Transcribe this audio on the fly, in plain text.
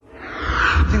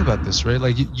think about this, right?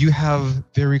 Like you have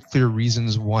very clear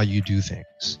reasons why you do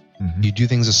things. Mm-hmm. You do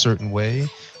things a certain way.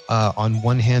 On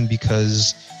one hand,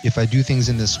 because if I do things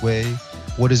in this way,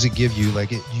 what does it give you?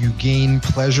 Like you gain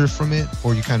pleasure from it,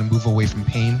 or you kind of move away from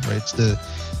pain, right? It's the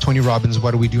Tony Robbins,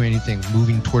 why do we do anything?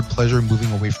 Moving toward pleasure,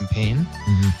 moving away from pain,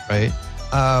 mm-hmm.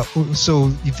 right? So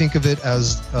you think of it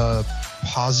as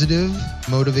positive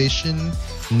motivation,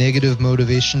 negative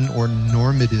motivation, or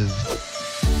normative.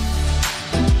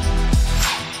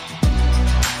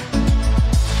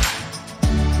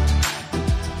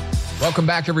 Welcome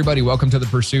back, everybody. Welcome to The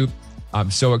Pursuit.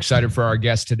 I'm so excited for our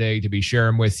guest today to be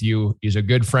sharing with you. He's a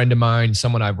good friend of mine,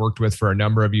 someone I've worked with for a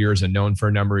number of years and known for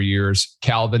a number of years.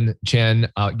 Chen.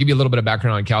 Give you a little bit of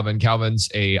background on Calvin. Calvin's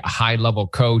a high-level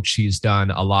coach. He's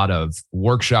done a lot of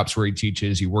workshops where he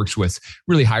teaches. He works with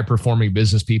really high-performing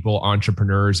business people,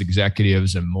 entrepreneurs,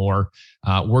 executives, and more.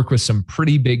 Worked with some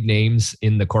pretty big names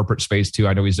in the corporate space too.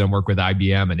 I know he's done work with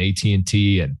IBM and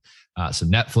AT&T and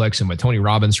some Netflix and with Tony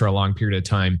Robbins for a long period of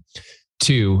time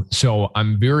too. So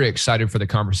I'm very excited for the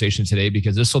conversation today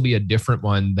because this will be a different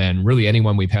one than really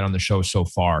anyone we've had on the show so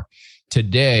far.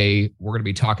 Today, we're going to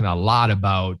be talking a lot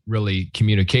about really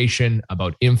communication,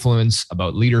 about influence,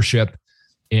 about leadership.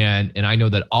 And I know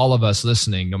that all of us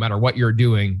listening, no matter what you're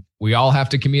doing, we all have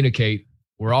to communicate.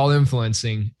 We're all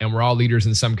influencing and we're all leaders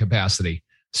in some capacity.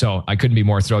 So I couldn't be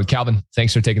more thrilled. Calvin,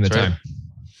 thanks for taking the time.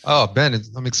 Oh, Ben,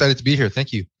 I'm excited to be here.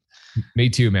 Thank you. Me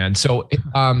too, man. So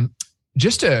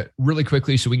just to really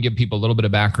quickly, so we can give people a little bit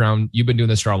of background, you've been doing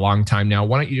this for a long time now.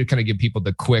 Why don't you kind of give people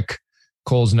the quick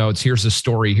Cole's notes? Here's the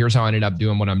story. Here's how I ended up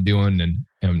doing what I'm doing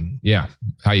and yeah,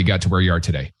 how you got to where you are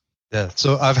today. Yeah.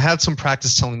 So I've had some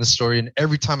practice telling the story, and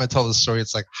every time I tell the story,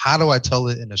 it's like, how do I tell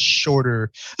it in a shorter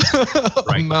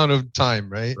amount of time?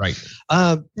 Right. Right.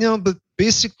 But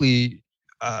basically,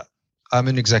 I'm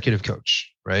an executive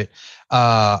coach, right?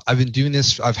 I've been doing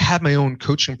this. I've had my own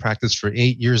coaching practice for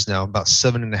 8 years now. About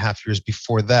 7.5 years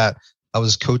before that, I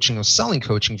was selling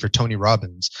coaching for Tony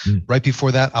Robbins. Right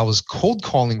before that, I was cold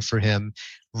calling for him.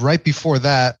 Right before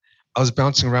that, I was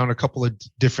bouncing around a couple of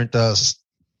different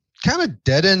kind of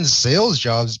dead-end sales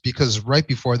jobs because right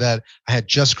before that, I had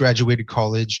just graduated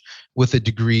college with a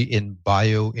degree in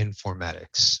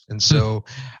bioinformatics. And so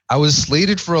I was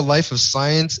slated for a life of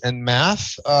science and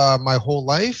math my whole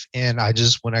life. And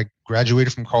when I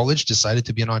graduated from college, decided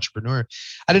to be an entrepreneur.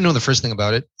 I didn't know the first thing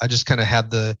about it. I just kind of had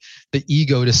the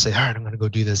ego to say, all right, I'm going to go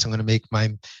do this. I'm going to make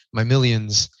my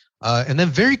millions. And then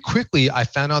very quickly, I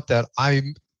found out that I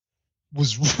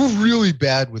was really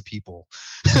bad with people.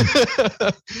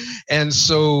 And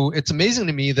so it's amazing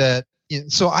to me that,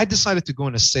 so I decided to go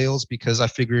into sales because I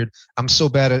figured I'm so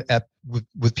bad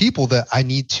with people that I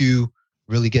need to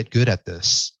really get good at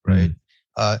this, right?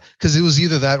 Because it was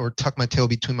either that or tuck my tail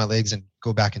between my legs and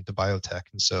go back into biotech.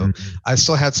 And so I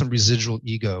still had some residual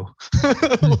ego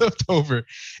left over.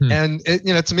 And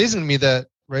it's amazing to me that,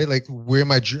 right, like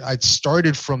I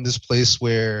started from this place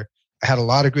where I had a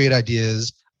lot of great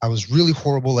ideas. I was really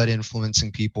horrible at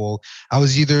influencing people. I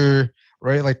was either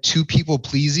like too people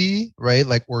pleasy, right,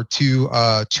 like or too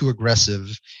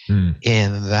aggressive, and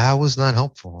that was not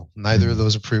helpful. Neither of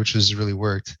those approaches really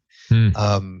worked.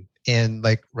 And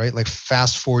like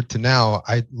fast forward to now,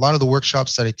 a lot of the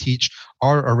workshops that I teach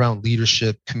are around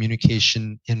leadership,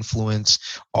 communication, influence.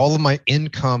 All of my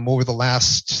income over the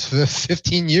last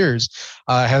 15 years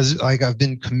I've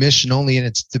been commission only, and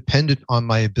it's dependent on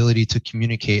my ability to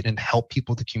communicate and help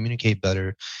people to communicate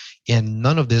better. And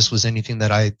none of this was anything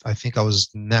that I think I was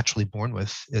naturally born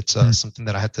with. It's something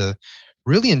that I had to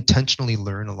really intentionally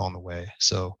learn along the way.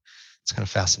 So it's kind of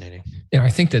fascinating. Yeah, I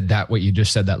think that what you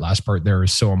just said, that last part there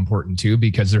is so important too,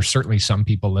 because there's certainly some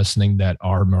people listening that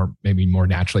are maybe more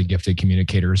naturally gifted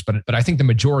communicators, but I think the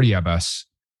majority of us,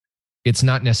 it's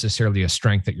not necessarily a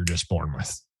strength that you're just born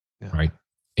with, right?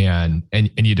 And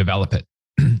you develop it.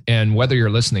 And whether you're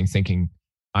listening thinking,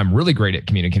 I'm really great at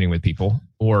communicating with people,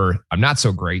 or I'm not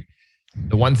so great,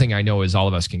 the one thing I know is all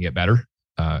of us can get better.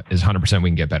 Is 100% we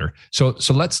can get better. So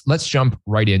let's jump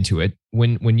right into it.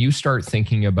 When you start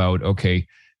thinking about, okay,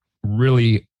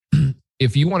 really,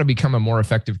 if you want to become a more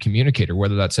effective communicator,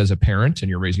 whether that's as a parent and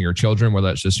you're raising your children, whether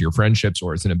that's just your friendships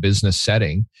or it's in a business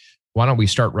setting, why don't we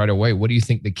start right away? What do you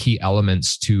think the key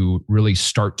elements to really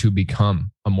start to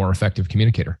become a more effective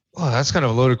communicator? Well, that's kind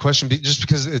of a loaded question, just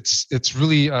because it's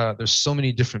really, there's so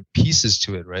many different pieces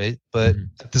to it, right? But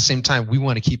at the same time, we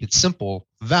want to keep it simple.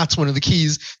 That's one of the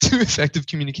keys to effective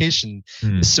communication,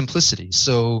 is simplicity.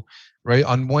 So, right,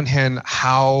 on one hand,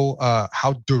 how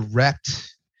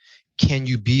direct can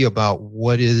you be about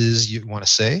what it is you want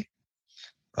to say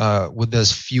with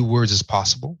as few words as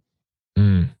possible?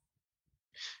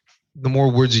 the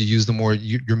more words you use, the more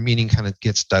your meaning kind of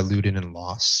gets diluted and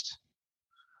lost,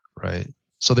 right?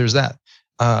 So there's that.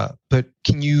 But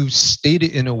can you state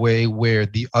it in a way where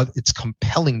it's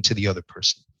compelling to the other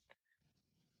person,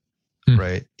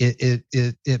 right?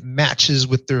 It matches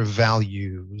with their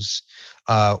values,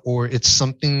 or it's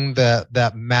something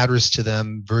that matters to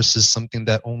them versus something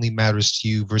that only matters to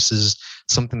you versus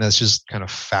something that's just kind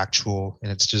of factual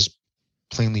and it's just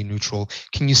plainly neutral.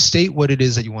 Can you state what it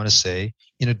is that you want to say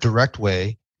in a direct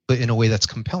way, but in a way that's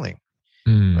compelling,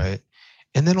 right?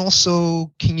 And then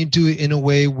also, can you do it in a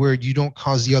way where you don't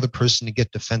cause the other person to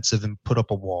get defensive and put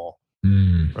up a wall,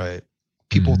 right?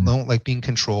 People don't like being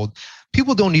controlled.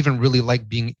 People don't even really like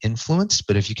being influenced,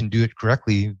 but if you can do it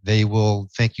correctly, they will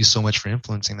thank you so much for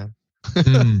influencing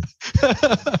them.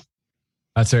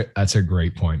 That's a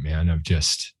great point, man. Of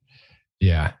just,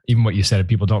 yeah, even what you said,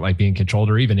 people don't like being controlled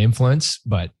or even influenced,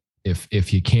 but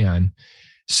if you can.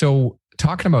 So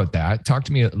talking about that, talk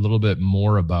to me a little bit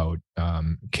more about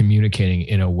communicating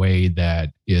in a way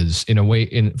that is,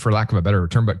 for lack of a better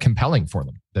term, but compelling for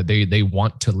them, that they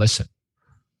want to listen.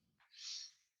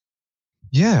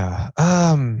 Yeah.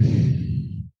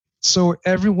 So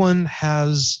everyone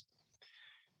has,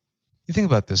 you think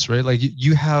about this, right? Like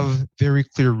you have very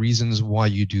clear reasons why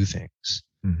you do things.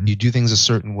 You do things a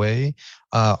certain way.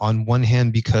 On one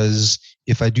hand, because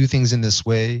if I do things in this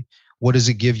way, what does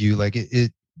it give you? Like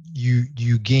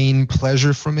you gain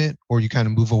pleasure from it, or you kind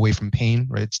of move away from pain,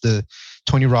 right? It's the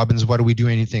Tony Robbins, why do we do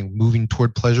anything? Moving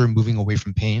toward pleasure, moving away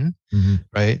from pain,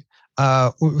 right?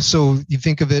 So you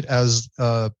think of it as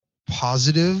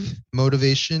positive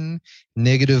motivation,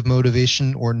 negative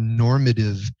motivation, or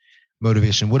normative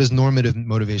motivation. What is normative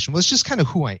motivation? Well, it's just kind of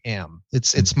who I am.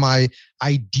 It's my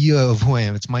idea of who I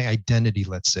am. It's my identity,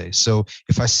 let's say. So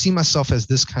if I see myself as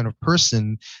this kind of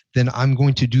person, then I'm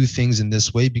going to do things in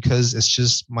this way because it's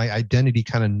just my identity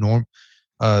kind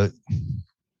of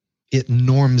it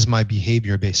norms my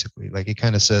behavior, basically. Like it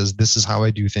kind of says, this is how I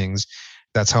do things.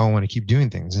 That's how I want to keep doing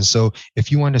things. And so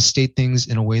if you want to state things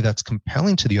in a way that's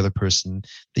compelling to the other person,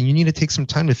 then you need to take some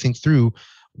time to think through,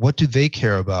 what do they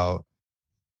care about?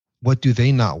 What do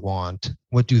they not want?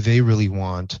 What do they really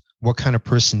want? What kind of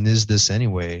person is this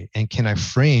anyway? And can I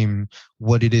frame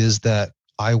what it is that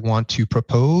I want to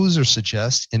propose or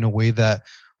suggest in a way that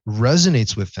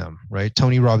resonates with them, right?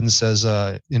 Tony Robbins says,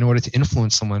 in order to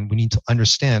influence someone, we need to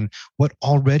understand what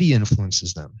already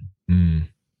influences them.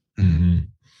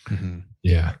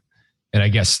 Yeah. And I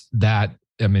guess that,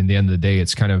 at the end of the day,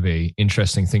 it's kind of a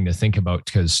interesting thing to think about,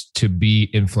 because to be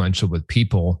influential with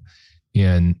people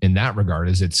in that regard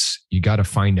is you got to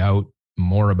find out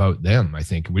more about them. I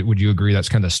think. Would you agree that's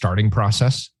kind of the starting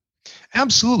process?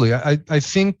 Absolutely. I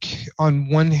think on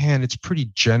one hand, it's pretty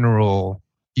general.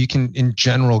 You can, in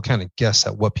general, kind of guess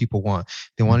at what people want.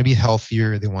 They want to be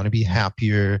healthier. They want to be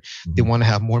happier. They want to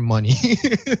have more money,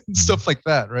 stuff like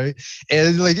that, right?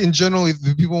 And like in general, if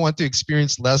people want to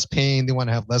experience less pain, they want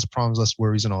to have less problems, less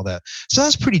worries, and all that. So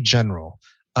that's pretty general.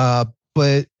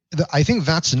 But I think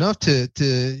that's enough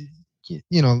to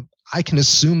I can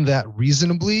assume that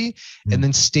reasonably, and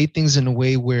then state things in a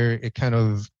way where it kind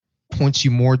of points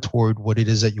you more toward what it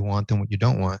is that you want than what you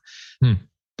don't want.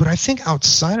 But I think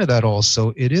outside of that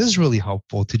also, it is really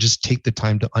helpful to just take the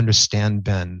time to understand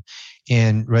Ben.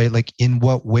 And right, like in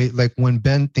what way, like when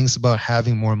Ben thinks about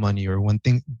having more money, or when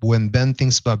Ben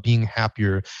thinks about being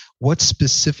happier, what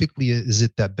specifically is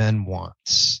it that Ben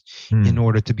wants in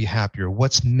order to be happier?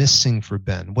 What's missing for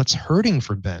Ben? What's hurting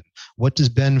for Ben? What does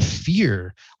Ben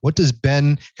fear? What does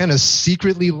Ben kind of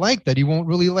secretly like that he won't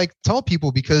really like tell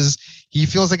people because he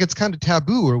feels like it's kind of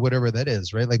taboo or whatever that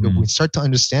is, right? Like if we start to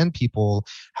understand people,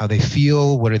 how they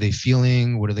feel, what are they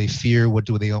feeling? What do they fear? What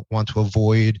do they want to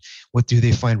avoid? What do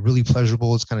they find really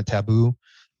pleasurable? It's kind of taboo.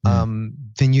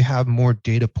 Then you have more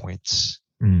data points.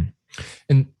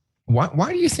 And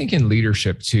why do you think in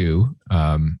leadership too,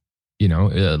 and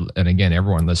again,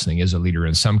 everyone listening is a leader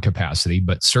in some capacity,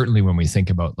 but certainly when we think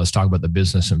about, let's talk about the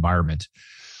business environment.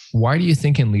 Why do you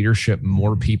think in leadership,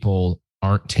 more people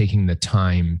aren't taking the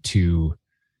time to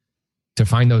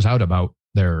find those out about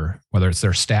whether it's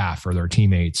their staff or their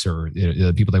teammates or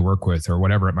the people they work with or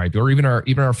whatever it might be, or even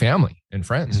our family and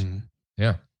friends?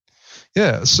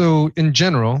 Yeah. So in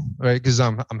general, right, because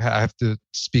I have to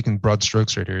speak in broad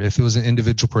strokes right here. If it was an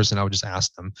individual person, I would just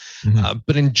ask them.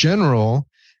 But in general,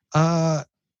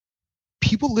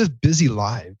 people live busy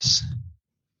lives,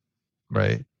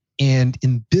 right? And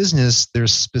in business,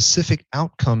 there's specific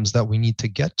outcomes that we need to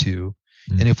get to.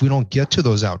 And if we don't get to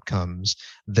those outcomes,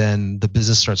 then the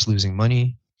business starts losing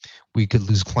money. We could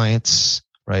lose clients,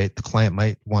 right? The client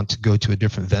might want to go to a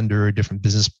different vendor, a different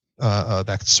business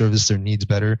that service their needs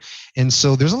better. And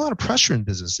so there's a lot of pressure in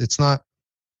business. It's not,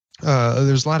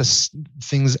 there's a lot of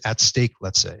things at stake,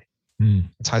 let's say.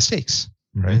 It's high stakes,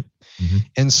 right?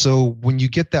 And so when you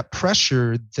get that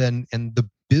pressure, then, and the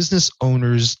business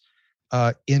owners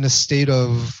in a state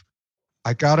of,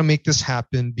 I got to make this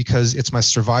happen because it's my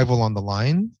survival on the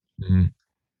line,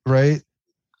 right?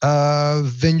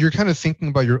 Then you're kind of thinking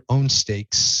about your own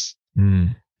stakes.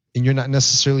 And you're not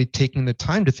necessarily taking the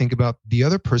time to think about the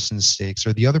other person's stakes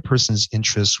or the other person's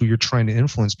interests who you're trying to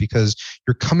influence, because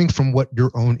you're coming from what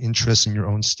your own interests and your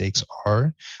own stakes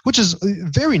are, which is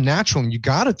very natural. And you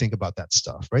got to think about that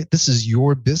stuff, right? This is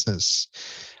your business.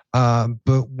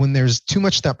 But when there's too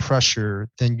much that pressure,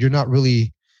 then you're not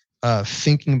really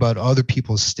thinking about other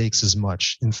people's stakes as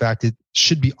much. In fact, it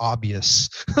should be obvious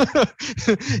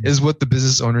is what the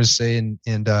business owners say. And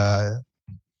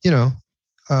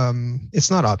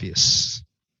it's not obvious,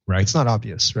 right? It's not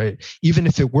obvious, right? Even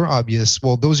if it were obvious,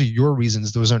 well, those are your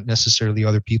reasons. Those aren't necessarily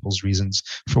other people's reasons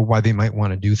for why they might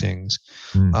want to do things.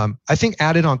 I think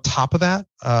added on top of that,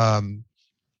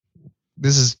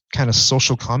 this is kind of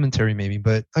social commentary maybe,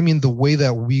 but I mean, the way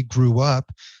that we grew up,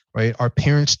 right? Our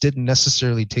parents didn't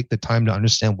necessarily take the time to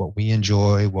understand what we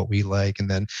enjoy, what we like, and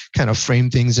then kind of frame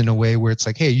things in a way where it's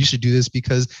like, hey, you should do this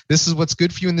because this is what's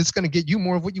good for you and it's going to get you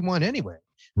more of what you want anyway.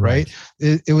 Right.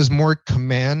 It was more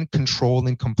command, control,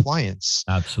 and compliance.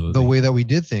 Absolutely. The way that we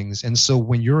did things. And so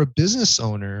when you're a business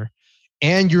owner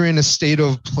and you're in a state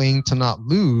of playing to not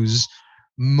lose,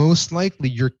 most likely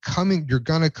you're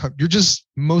just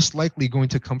most likely going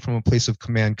to come from a place of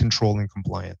command, control, and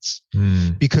compliance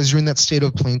because you're in that state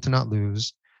of playing to not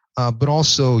lose. But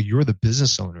also you're the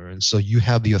business owner. And so you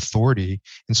have the authority.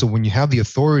 And so when you have the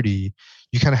authority,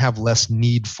 you kind of have less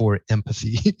need for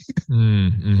empathy,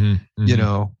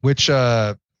 which,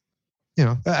 I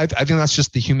think that's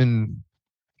just the human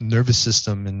nervous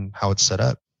system and how it's set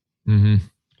up.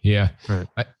 Yeah. Right.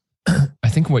 I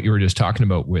think what you were just talking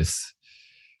about with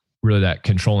really that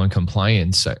control and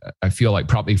compliance, I feel like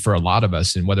probably for a lot of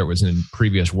us, and whether it was in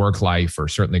previous work life or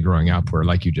certainly growing up where,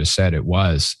 like you just said,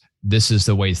 this is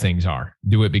the way things are.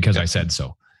 Do it because I said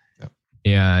so.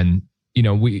 And,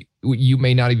 we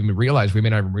may not even realize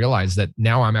that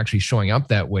now I'm actually showing up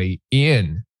that way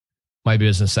in my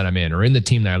business that I'm in, or in the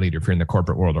team that I lead, if you're in the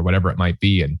corporate world or whatever it might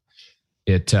be. And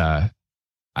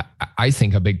I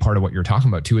think a big part of what you're talking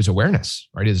about too is awareness,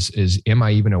 right? Is am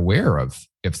I even aware of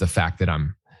if the fact that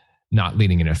I'm not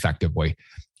leading in an effective way?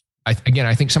 I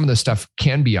think some of this stuff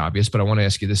can be obvious, but I want to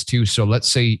ask you this too. So let's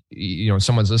say,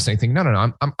 someone's listening thinking,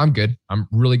 no, I'm good. I'm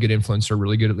really good influencer,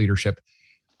 really good at leadership.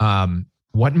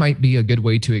 What might be a good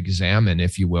way to examine,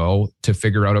 if you will, to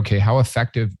figure out, okay, how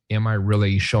effective am I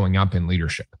really showing up in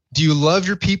leadership? Do you love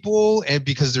your people and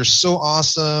because they're so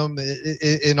awesome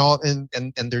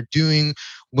and they're doing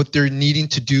what they're needing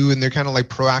to do and they're kind of like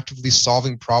proactively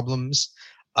solving problems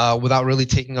without really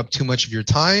taking up too much of your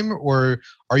time? Or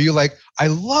are you like, I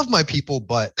love my people,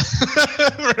 but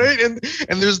right? And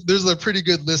there's a pretty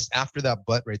good list after that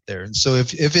but right there. And so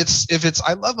if it's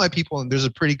I love my people and there's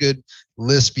a pretty good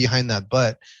list behind that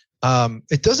but,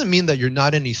 it doesn't mean that you're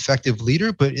not an effective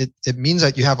leader, but it means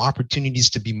that you have opportunities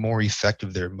to be more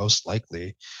effective there, most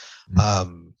likely.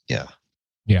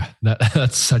 Yeah,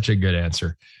 that's such a good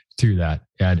answer to that.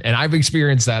 And I've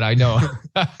experienced that. I know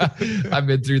I've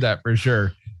been through that for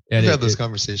sure. And we've had those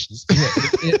conversations.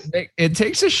 It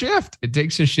takes a shift. It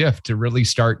takes a shift to really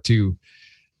start to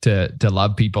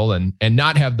love people and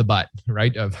not have the but,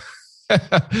 right? Of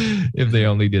if they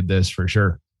only did this, for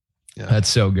sure. Yeah. That's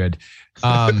so good.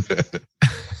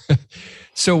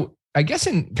 So I guess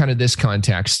in kind of this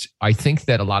context, I think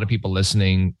that a lot of people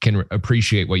listening can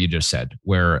appreciate what you just said,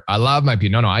 where I love my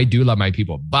people. No, I do love my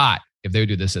people, but if they would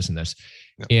do this, this, and this.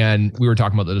 Yeah. And we were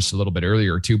talking about this a little bit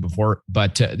earlier too before,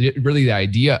 but really the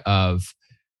idea of,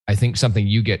 I think something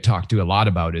you get talked to a lot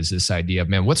about is this idea of,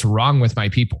 man, what's wrong with my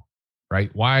people, right?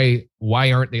 Why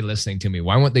aren't they listening to me?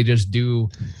 Why won't they just do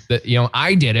that?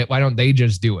 I did it. Why don't they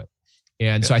just do it?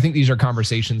 And so I think these are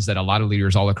conversations that a lot of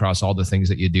leaders all across all the things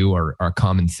that you do are a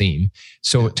common theme.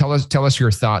 So tell us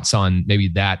your thoughts on maybe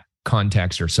that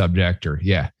context or subject, or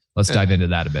let's dive into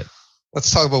that a bit.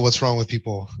 Let's talk about what's wrong with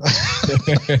people.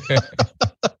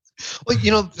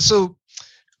 So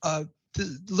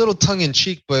little tongue in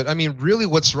cheek, but I mean, really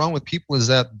what's wrong with people is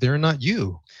that they're not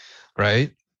you,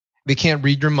 right? They can't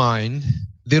read your mind.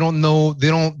 They don't know, they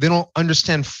don't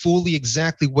understand fully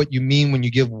exactly what you mean when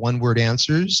you give one word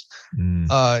answers.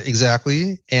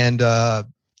 Exactly. And,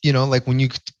 like when you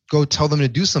go tell them to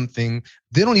do something,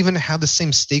 they don't even have the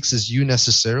same stakes as you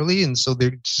necessarily. And so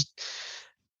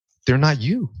they're not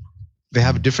you. They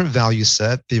have a different value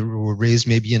set. They were raised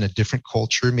maybe in a different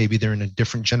culture. Maybe they're in a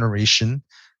different generation,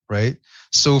 right?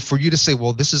 So for you to say,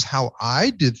 well, this is how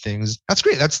I did things, that's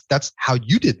great. That's how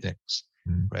you did things,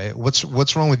 right?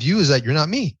 What's wrong with you is that you're not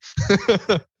me.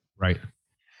 Right.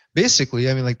 Basically,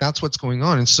 I mean, like that's what's going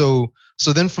on. And so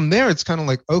then from there, it's kind of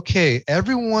like, okay,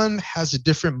 everyone has a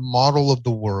different model of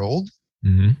the world,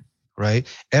 right?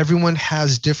 Everyone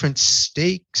has different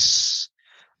stakes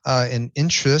and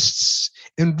interests,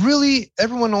 and really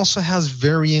everyone also has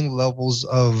varying levels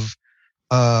of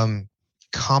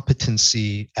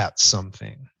competency at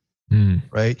something,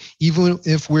 right? Even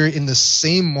if we're in the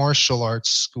same martial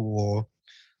arts school,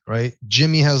 right?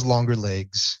 Jimmy has longer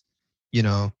legs,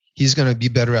 he's going to be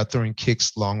better at throwing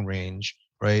kicks long range,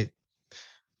 right?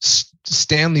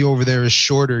 Stanley over there is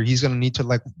shorter. He's going to need to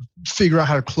like figure out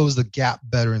how to close the gap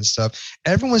better and stuff.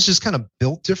 Everyone's just kind of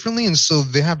built differently. And so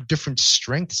they have different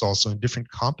strengths also and different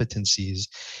competencies.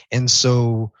 And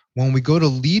so when we go to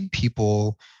lead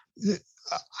people,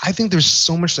 I think there's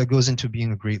so much that goes into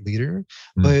being a great leader.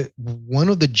 But one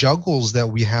of the juggles that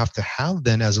we have to have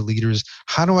then as a leader is,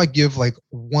 how do I give like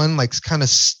one like kind of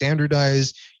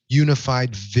standardized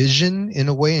unified vision in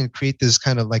a way and create this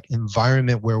kind of like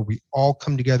environment where we all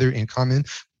come together in common,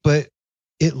 but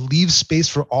it leaves space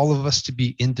for all of us to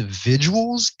be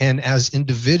individuals. And as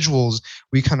individuals,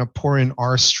 we kind of pour in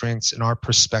our strengths and our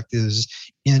perspectives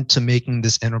into making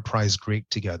this enterprise great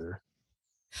together.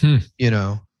 I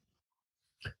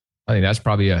think that's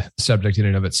probably a subject in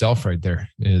and of itself right there.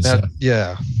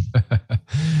 Yeah.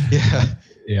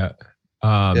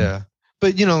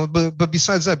 But but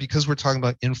besides that, because we're talking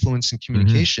about influence and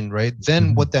communication, right?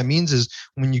 Then what that means is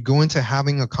when you go into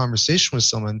having a conversation with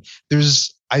someone,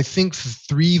 there's, I think,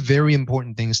 3 very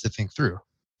important things to think through,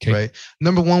 right?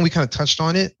 Number 1, we kind of touched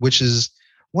on it, which is,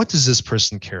 what does this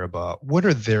person care about? What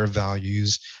are their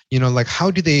values? Like how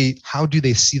do they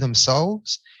see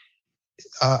themselves?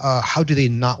 How do they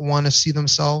not want to see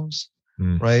themselves?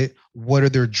 Right? What are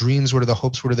their dreams? What are the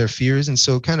hopes? What are their fears? And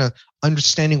so kind of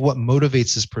understanding what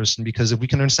motivates this person, because if we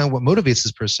can understand what motivates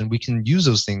this person, we can use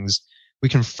those things. We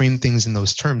can frame things in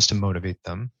those terms to motivate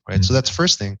them, right? So that's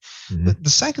first thing.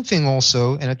 The second thing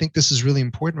also, and I think this is really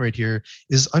important right here,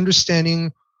 is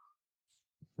understanding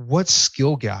what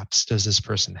skill gaps does this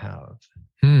person have?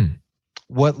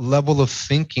 What level of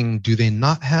thinking do they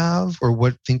not have, or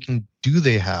what thinking do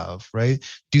they have, right?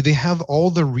 Do they have all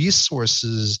the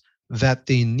resources that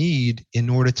they need in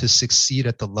order to succeed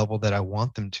at the level that I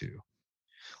want them to?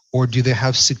 Or do they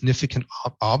have significant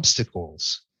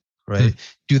obstacles, right?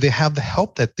 Do they have the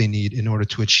help that they need in order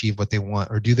to achieve what they want?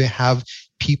 Or do they have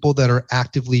people that are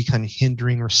actively kind of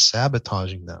hindering or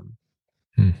sabotaging them,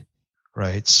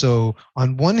 right? So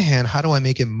on one hand, how do I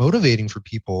make it motivating for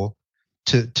people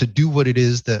to do what it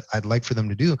is that I'd like for them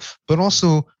to do? But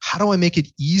also, how do I make it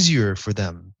easier for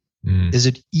them? Is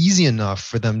it easy enough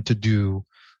for them to do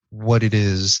what it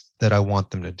is that I want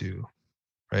them to do,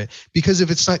 right? Because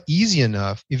if it's not easy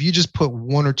enough, if you just put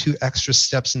 1 or 2 extra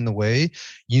steps in the way,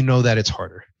 that it's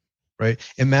harder, right?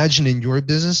 Imagine in your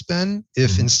business, Ben,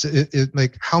 if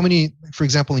like how many, for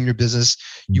example, in your business,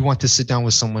 you want to sit down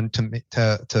with someone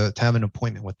to have an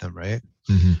appointment with them, right?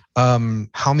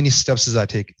 How many steps does that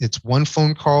take? It's 1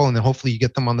 phone call, and then hopefully you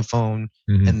get them on the phone,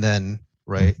 and then,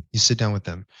 right, you sit down with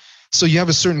them. So you have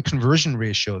a certain conversion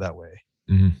ratio that way.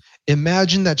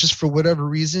 Imagine that just for whatever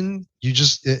reason,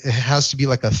 it has to be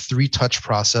like a 3-touch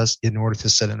process in order to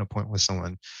set an appointment with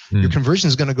someone. Your conversion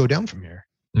is going to go down from here.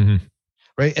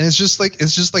 Right. And it's just like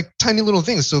tiny little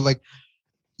things. So like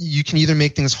you can either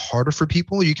make things harder for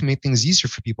people or you can make things easier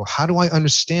for people. How do I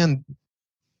understand,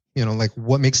 like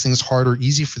what makes things hard or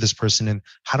easy for this person? And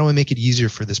how do I make it easier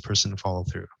for this person to follow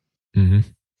through?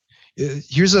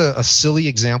 Here's a silly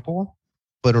example,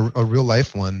 but a real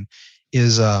life one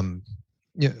is, I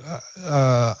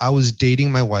was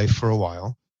dating my wife for a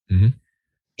while,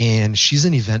 and she's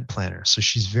an event planner. So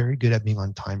she's very good at being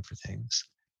on time for things.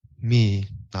 Me,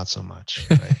 not so much.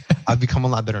 Right? I've become a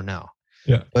lot better now.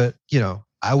 Yeah. But,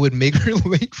 I would make her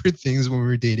late for things when we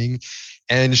were dating,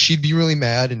 and she'd be really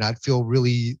mad, and I'd feel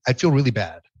really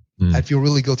bad. I'd feel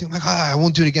really guilty. I'm like, I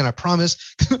won't do it again. I promise.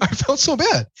 I felt so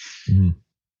bad. And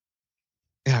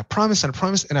I promised,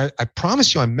 and I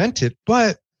promised you I meant it,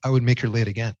 but I would make her late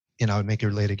again. And I would make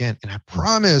her late again. And I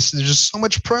promise, there's just so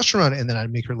much pressure on it. And then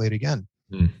I'd make her late again.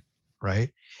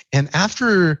 Right. And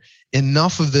after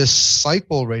enough of this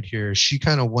cycle right here, she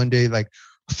kind of one day like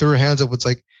threw her hands up. Was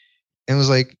like,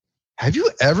 have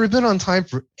you ever been on time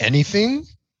for anything?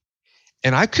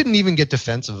 And I couldn't even get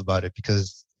defensive about it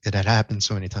because it had happened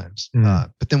so many times.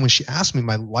 But then when she asked me,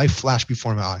 my life flashed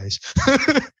before my eyes.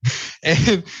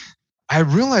 And I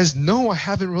realized, no, I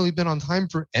haven't really been on time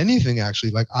for anything,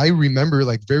 actually. Like, I remember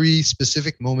like very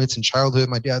specific moments in childhood.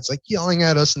 My dad's like yelling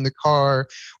at us in the car.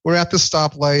 We're at the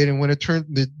stoplight, and when it turned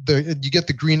you get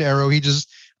the green arrow, he just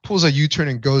pulls a U-turn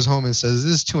and goes home and says,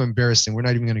 "This is too embarrassing. We're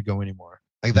not even going to go anymore."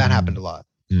 Like, that happened a lot.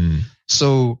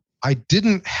 So I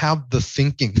didn't have the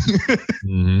thinking,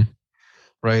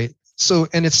 right? So,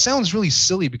 and it sounds really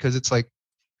silly because it's like,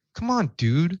 come on,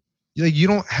 dude. Like, you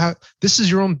don't have, this is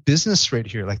your own business right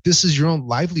here. Like, this is your own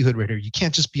livelihood right here. You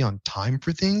can't just be on time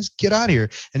for things. Get out of here.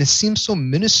 And it seems so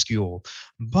minuscule.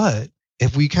 But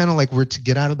if we kind of like were to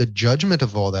get out of the judgment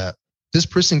of all that, this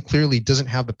person clearly doesn't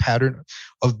have the pattern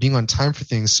of being on time for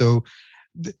things. So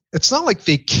it's not like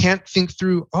they can't think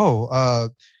through,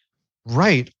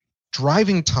 right,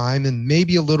 driving time and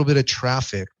maybe a little bit of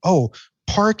traffic. Oh,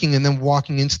 parking and then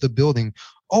walking into the building.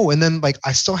 Oh, and then like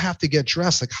I still have to get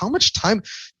dressed. Like, how much time?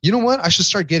 You know what? I should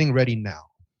start getting ready now.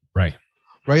 Right.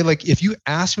 Like, if you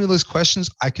ask me those questions,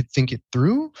 I could think it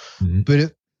through,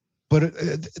 but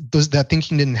that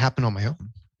thinking didn't happen on my own.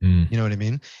 You know what I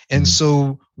mean? And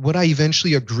so what I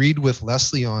eventually agreed with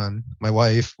Leslie on, my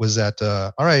wife, was that,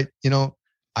 all right,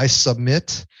 I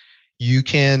submit. You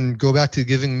can go back to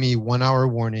giving me 1 hour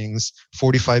warnings,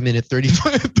 45-minute,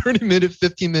 30-minute,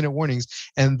 15-minute warnings.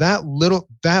 And that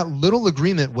little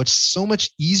agreement was so much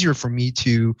easier for me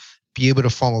to be able to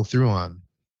follow through on.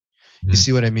 You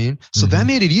see what I mean? So that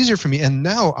made it easier for me. And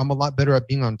now I'm a lot better at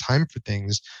being on time for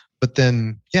things. But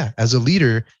then, as a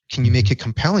leader, can you make it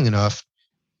compelling enough?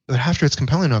 But after it's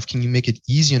compelling enough, can you make it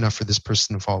easy enough for this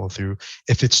person to follow through?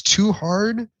 If it's too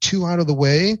hard, too out of the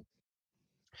way,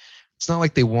 it's not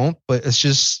like they won't, but it's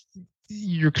just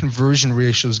your conversion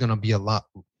ratio is going to be a lot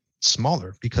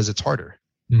smaller because it's harder.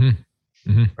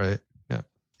 Right? Yeah.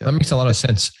 That makes a lot of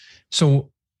sense.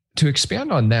 So to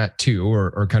expand on that too,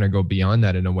 or kind of go beyond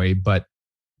that in a way, but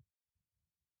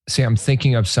say I'm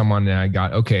thinking of someone and I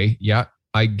got, okay, yeah,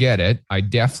 I get it. I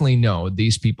definitely know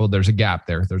these people, there's a gap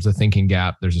there. There's a thinking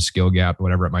gap. There's a skill gap,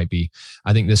 whatever it might be.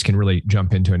 I think this can really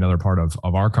jump into another part of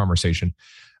our conversation.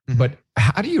 But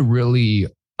how do you really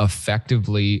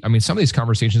effectively, I mean, some of these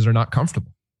conversations are not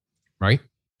comfortable, right?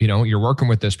 You're working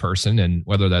with this person, and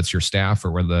whether that's your staff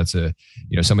or whether that's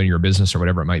somebody in your business or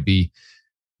whatever it might be.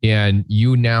 And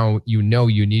you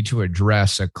need to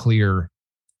address a clear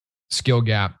skill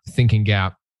gap, thinking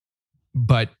gap,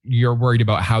 but you're worried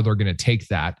about how they're going to take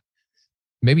that.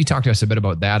 Maybe talk to us a bit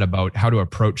about that, about how to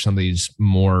approach some of these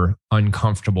more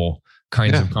uncomfortable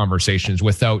kinds of conversations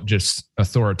without just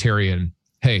authoritarian,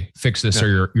 hey, fix this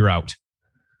or you're out.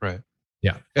 Right.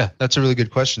 Yeah. That's a really good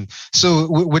question. So,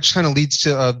 which kind of leads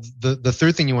to the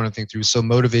third thing you want to think through. So,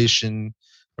 motivation,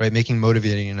 right? Making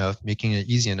motivating enough, making it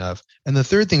easy enough. And the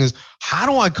third thing is, how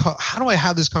do I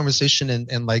have this conversation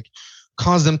and like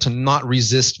cause them to not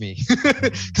resist me?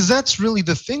 Because that's really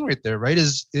the thing right there, right?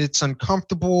 Is it's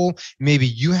uncomfortable. Maybe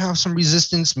you have some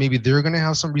resistance. Maybe they're going to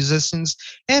have some resistance,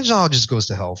 and it all just goes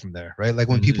to hell from there, right? Like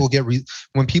when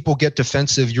people get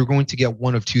defensive, you're going to get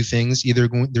one of two things. Either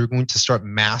they're going to start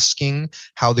masking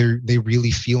how they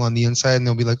really feel on the inside, and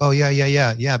they'll be like, oh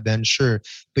yeah, Ben, sure,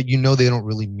 but they don't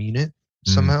really mean it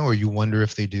somehow, or you wonder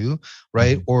if they do,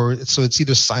 right? Or so it's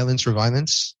either silence or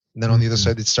violence. And then on the other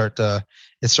side, it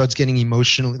starts getting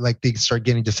emotionally, like they start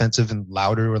getting defensive and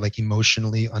louder, or like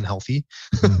emotionally unhealthy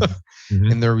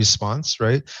in their response,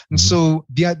 right? And so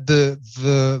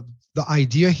the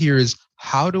idea here is,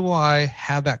 how do I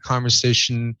have that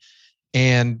conversation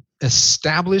and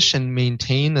establish and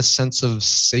maintain a sense of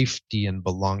safety and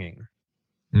belonging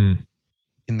in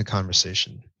the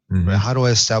conversation? Right? How do I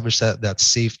establish that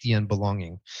safety and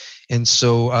belonging? And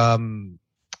so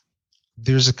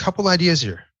there's a couple ideas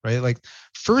here. Right? Like,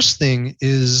 first thing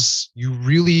is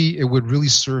it would really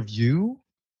serve you,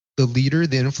 the leader,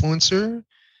 the influencer,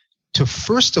 to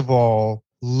first of all,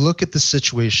 look at the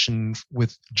situation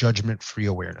with judgment-free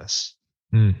awareness.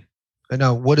 And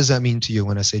now, what does that mean to you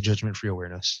when I say judgment-free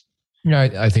awareness? Yeah,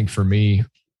 I think for me,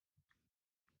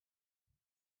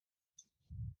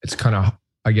 it's kind of,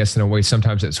 I guess in a way,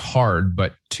 sometimes it's hard,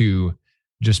 but to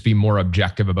just be more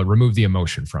objective about, remove the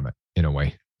emotion from it in a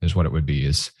way is what it would be,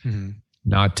 is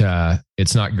not,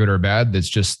 it's not good or bad. It's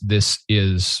just, this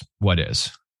is what is.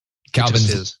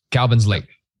 Calvin's late,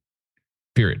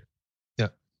 period. Yeah.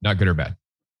 Not good or bad.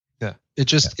 Yeah. It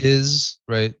just is,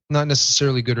 right? Not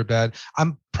necessarily good or bad.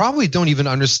 I'm probably don't even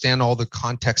understand all the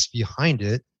context behind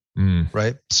it.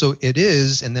 Right. So it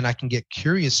is, and then I can get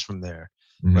curious from there.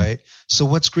 Right. So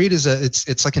what's great is that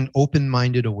it's like an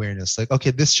open-minded awareness. Like, okay,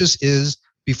 this just is.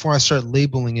 Before I start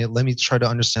labeling it, let me try to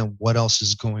understand what else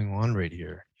is going on right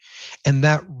here. And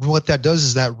what that does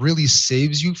is that really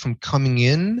saves you from coming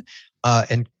in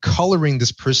and coloring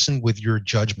this person with your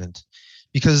judgment,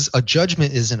 because a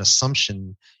judgment is an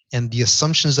assumption, and the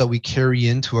assumptions that we carry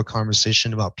into a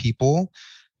conversation about people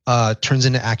turns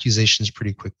into accusations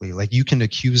pretty quickly. Like you can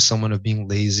accuse someone of being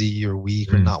lazy or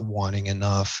weak or not wanting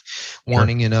enough,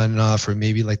 wanting it enough, or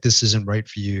maybe like this isn't right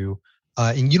for you.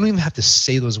 And you don't even have to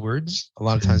say those words. A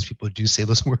lot of times people do say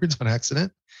those words on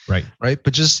accident. Right.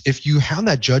 But just if you have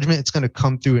that judgment, it's going to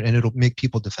come through and it'll make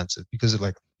people defensive because they're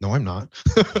like, no, I'm not.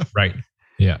 Right.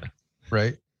 Yeah.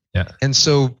 Right. Yeah. And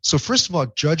so first of all,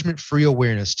 judgment-free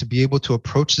awareness, to be able to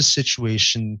approach the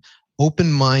situation,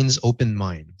 open minds,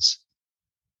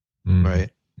 right?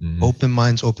 Open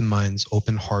minds,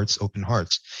 open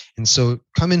hearts. And so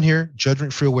come in here,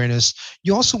 judgment-free awareness.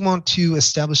 You also want to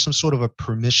establish some sort of a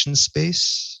permission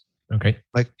space. Okay.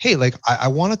 Like, hey, like I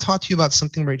want to talk to you about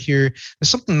something right here. There's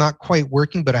something not quite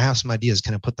working, but I have some ideas.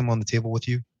 Can I put them on the table with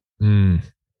you? And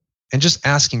just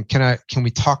asking, can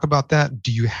we talk about that?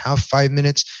 Do you have 5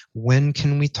 minutes? When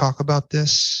can we talk about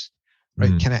this?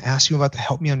 Right? Can I ask you about that?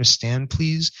 Help me understand,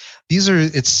 please.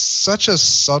 It's such a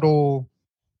subtle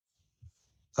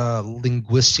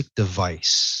linguistic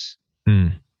device.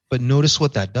 But notice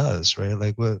what that does, right?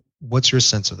 Like what's your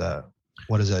sense of that?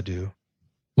 What does that do?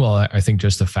 Well, I think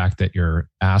just the fact that you're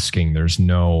asking, there's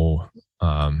no,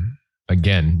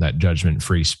 again, that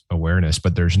judgment-free awareness,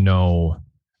 but there's no,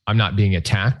 I'm not being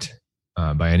attacked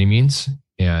by any means.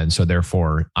 And so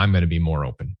therefore I'm going to be more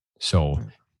open. So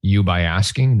you by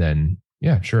asking, then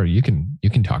yeah, sure. You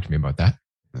can talk to me about that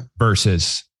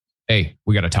versus, hey,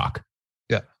 we got to talk.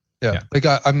 Yeah. Like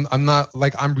I'm not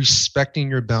like, I'm respecting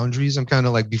your boundaries. I'm kind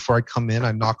of like, before I come in,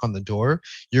 I knock on the door.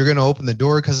 You're going to open the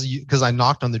door because I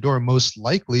knocked on the door, most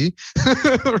likely.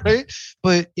 Right.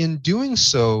 But in doing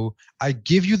so, I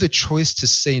give you the choice to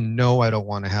say, no, I don't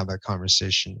want to have that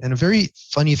conversation. And a very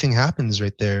funny thing happens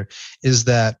right there is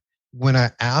that when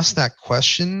I ask that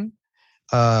question,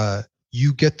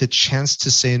 you get the chance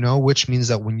to say no, which means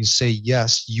that when you say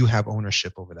yes, you have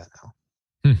ownership over that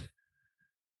now.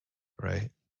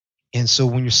 Right. And so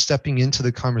when you're stepping into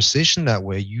the conversation that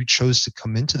way, you chose to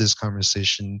come into this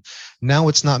conversation. Now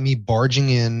it's not me barging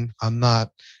in. I'm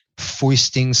not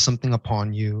foisting something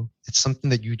upon you. It's something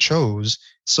that you chose.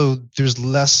 So there's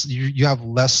less, you have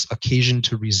less occasion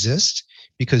to resist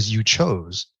because you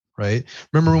chose, right?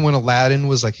 Remember when Aladdin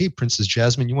was like, hey, Princess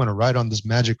Jasmine, you want to ride on this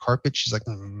magic carpet? She's like,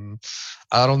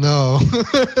 I don't know,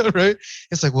 right?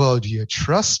 It's like, well, do you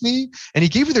trust me? And he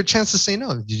gave her the chance to say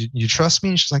no. Do you trust me?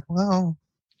 And she's like, well,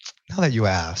 now that you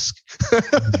ask,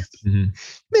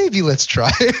 maybe let's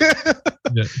try.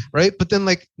 Right. But then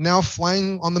like now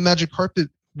flying on the magic carpet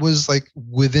was like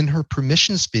within her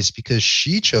permission space because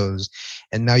she chose.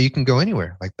 And now you can go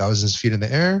anywhere, like thousands of feet in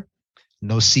the air,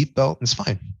 no seatbelt, it's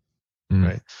fine.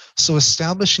 Right. So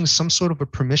establishing some sort of a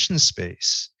permission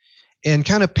space and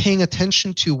kind of paying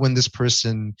attention to when this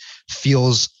person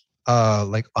feels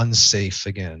like unsafe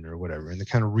again or whatever, and they're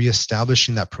kind of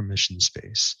reestablishing that permission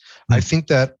space. I think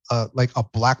that like a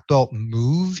black belt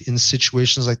move in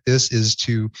situations like this is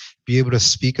to be able to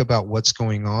speak about what's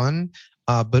going on,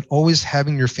 but always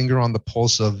having your finger on the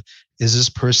pulse of, is this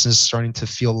person starting to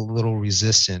feel a little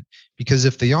resistant? Because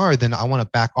if they are, then I want to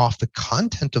back off the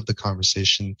content of the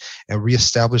conversation and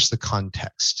reestablish the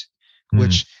context,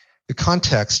 which the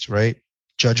context, right?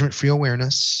 Judgment-free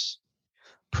awareness,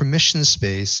 permission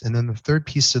space, and then the third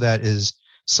piece to that is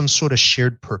some sort of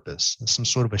shared purpose, some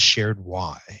sort of a shared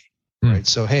why, right?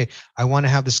 So, hey, I want to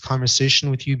have this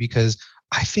conversation with you because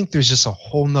I think there's just a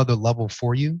whole nother level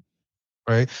for you,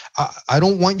 right? I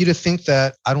don't want you to think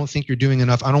that I don't think you're doing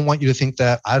enough. I don't want you to think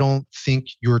that I don't think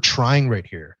you're trying right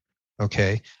here,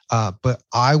 okay? But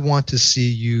I want to see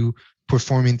you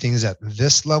performing things at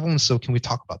this level, and so can we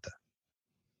talk about that?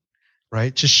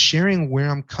 Right? Just sharing where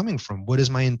I'm coming from. What is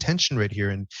my intention right here?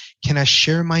 And can I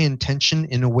share my intention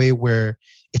in a way where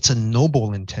it's a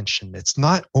noble intention? It's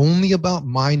not only about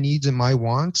my needs and my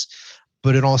wants,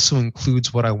 but it also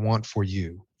includes what I want for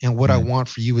you. And what I want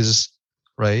for you is,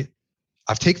 right?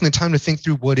 I've taken the time to think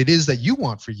through what it is that you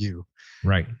want for you.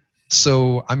 Right.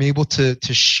 So I'm able to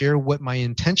share what my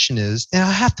intention is, and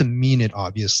I have to mean it,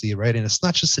 obviously, right? And it's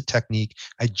not just a technique.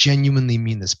 I genuinely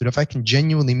mean this. But if I can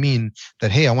genuinely mean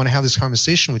that, hey, I want to have this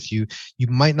conversation with you, you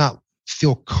might not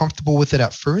feel comfortable with it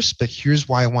at first, but here's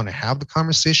why I want to have the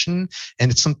conversation.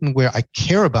 And it's something where I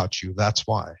care about you. That's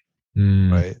why,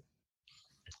 right?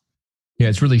 Yeah,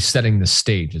 it's really setting the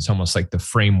stage. It's almost like the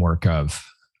framework of,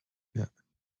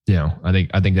 you know,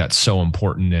 I think that's so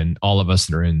important. And all of us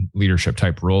that are in leadership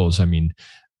type roles, I mean,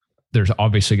 there's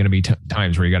obviously going to be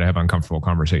times where you got to have uncomfortable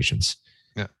conversations.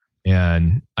 Yeah.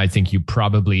 And I think you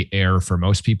probably err for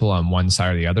most people on one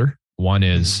side or the other. One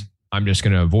is I'm just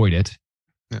going to avoid it.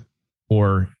 Yeah.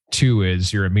 Or 2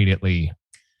 is you're immediately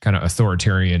kind of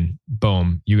authoritarian.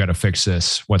 Boom, you got to fix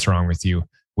this. What's wrong with you?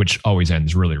 Which always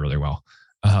ends really, really well.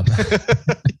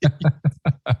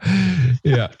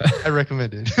 Yeah. I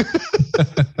recommend it.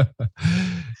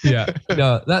 Yeah.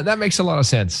 No, that makes a lot of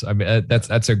sense. I mean,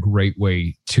 that's a great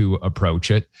way to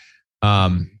approach it.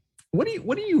 What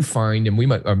do you find?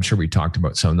 And I'm sure we talked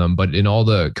about some of them, but in all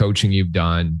the coaching you've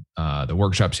done, the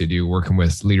workshops you do, working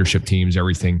with leadership teams,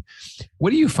 everything, what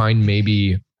do you find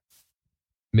maybe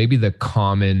the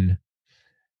common,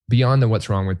 beyond the what's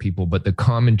wrong with people, but the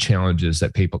common challenges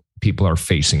that people are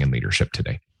facing in leadership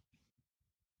today?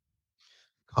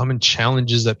 Common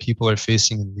challenges that people are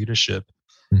facing in leadership.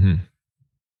 Mm-hmm.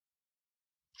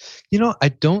 I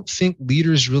don't think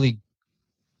leaders really,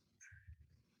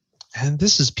 and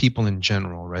this is people in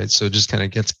general, right? So it just kind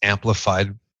of gets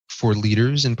amplified for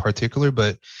leaders in particular,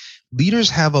 but leaders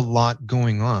have a lot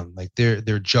going on. Like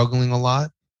they're juggling a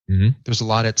lot. Mm-hmm. There's a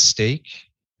lot at stake,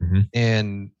 mm-hmm.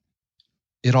 and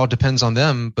it all depends on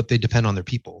them, but they depend on their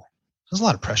people. There's a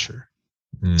lot of pressure.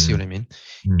 Mm-hmm. See what I mean?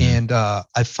 Mm-hmm. And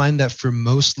I find that for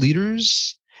most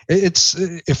leaders, it's,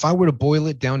 if I were to boil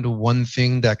it down to one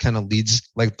thing that kind of leads,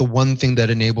 like the one thing that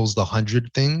enables the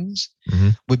 100 things, mm-hmm.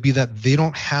 would be that they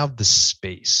don't have the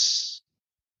space.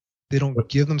 They don't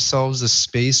give themselves the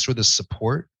space or the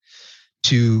support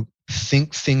to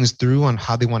think things through on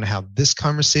how they want to have this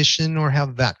conversation or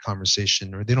have that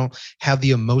conversation, or they don't have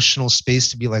the emotional space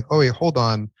to be like, oh, wait, hold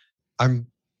on. I'm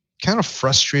kind of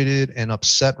frustrated and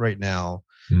upset right now.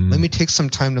 Let me take some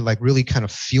time to like really kind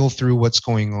of feel through what's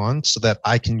going on so that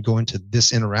I can go into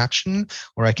this interaction,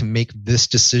 or I can make this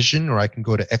decision, or I can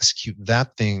go to execute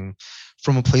that thing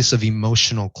from a place of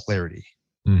emotional clarity.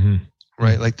 Mm-hmm.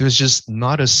 Right? Like there's just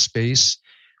not a space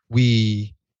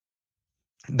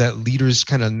that leaders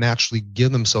kind of naturally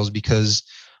give themselves, because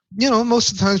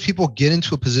most of the times people get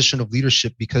into a position of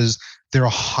leadership because they're a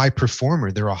high performer.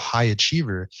 They're a high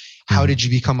achiever. How did you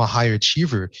become a high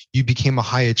achiever? You became a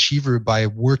high achiever by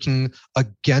working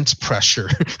against pressure,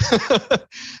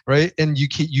 right? And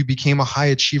you became a high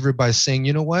achiever by saying,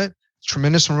 you know what?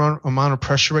 Tremendous amount of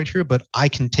pressure right here, but I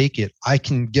can take it. I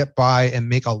can get by and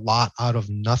make a lot out of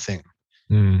nothing.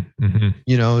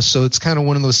 Mm-hmm. So it's kind of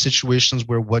one of those situations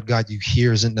where what got you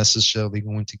here isn't necessarily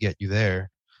going to get you there.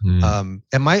 And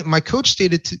my coach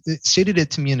stated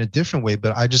it to me in a different way,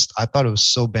 but I thought it was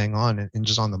so bang on and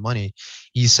just on the money.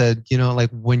 He said, like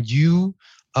when you're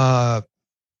a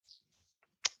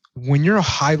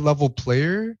high level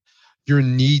player, your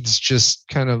needs just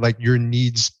kind of like your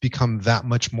needs become that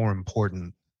much more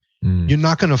important. You're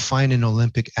not going to find an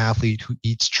Olympic athlete who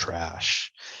eats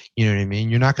trash. You know what I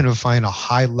mean? You're not going to find a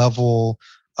high level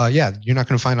you're not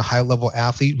going to find a high level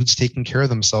athlete who's taking care of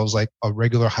themselves like a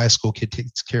regular high school kid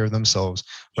takes care of themselves,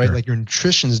 right? Sure. Like your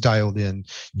nutrition's dialed in.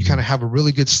 You kind of have a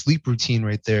really good sleep routine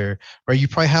right there, right? You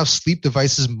probably have sleep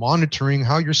devices monitoring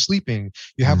how you're sleeping.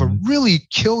 You have a really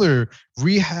killer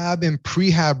rehab and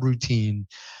prehab routine.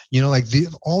 Like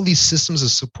all these systems of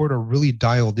support are really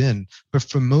dialed in. But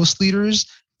for most leaders,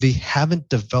 they haven't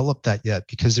developed that yet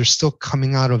because they're still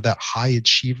coming out of that high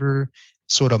achiever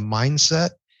sort of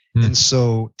mindset. And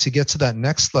so to get to that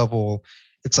next level,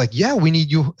 it's like, yeah, we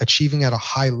need you achieving at a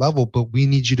high level, but we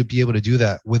need you to be able to do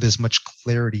that with as much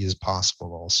clarity as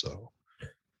possible also.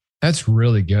 That's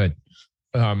really good.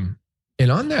 And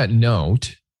on that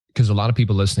note, because a lot of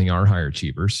people listening are high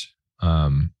achievers,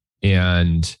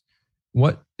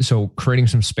 so creating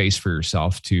some space for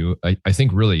yourself to, I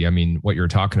think really, what you're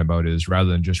talking about is rather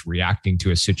than just reacting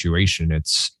to a situation,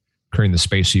 it's creating the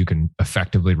space so you can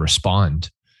effectively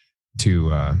respond to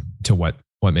what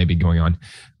may be going on.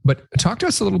 But talk to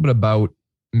us a little bit about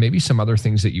maybe some other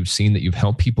things that you've seen that you've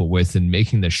helped people with in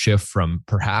making the shift from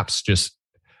perhaps just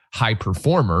high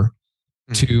performer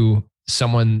to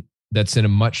someone that's in a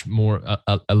much more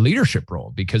a leadership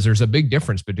role, because there's a big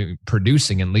difference between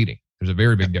producing and leading. There's a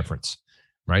very big difference,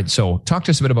 right? So talk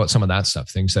to us a bit about some of that stuff,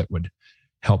 things that would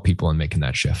help people in making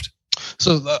that shift.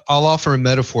 So I'll offer a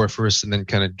metaphor first and then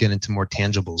kind of get into more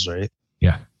tangibles, right?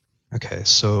 Yeah. Okay,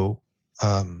 so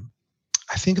I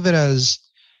think of it as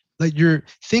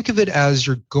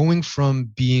you're going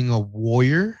from being a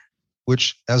warrior,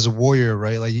 which as a warrior,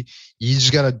 right? Like you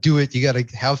just got to do it. You got to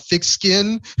have thick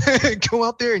skin, go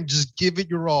out there and just give it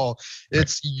your all.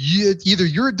 It's either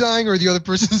you're dying or the other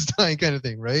person's dying kind of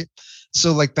thing, right?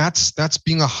 So like that's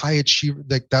being a high achiever.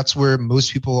 Like that's where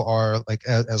most people are like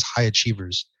as high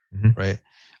achievers, right?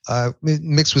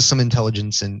 Mixed with some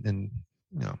intelligence and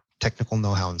technical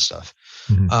know-how and stuff.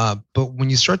 But when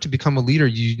you start to become a leader,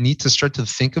 you need to start to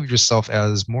think of yourself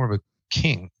as more of a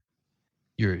king.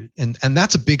 And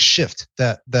that's a big shift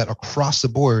that across the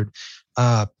board,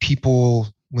 people,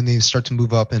 when they start to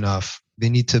move up enough, they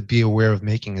need to be aware of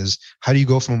making is how do you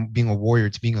go from being a warrior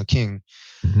to being a king?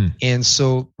 Mm-hmm. And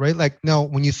so, right, like now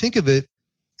when you think of it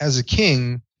as a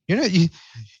king,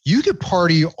 you could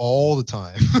party all the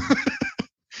time.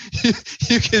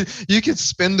 you could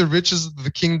spend the riches of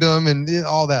the kingdom and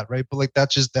all that, right? But like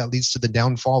that leads to the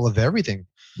downfall of everything.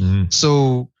 Mm-hmm.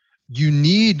 So you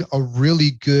need a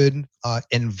really good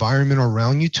environment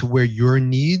around you to where your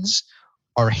needs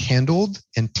are handled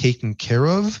and taken care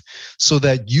of, so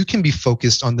that you can be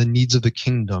focused on the needs of the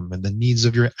kingdom and the needs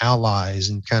of your allies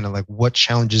and kind of like what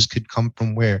challenges could come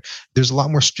from where. There's a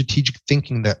lot more strategic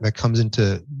thinking that comes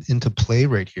into play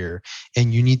right here.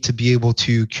 And you need to be able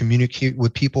to communicate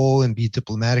with people and be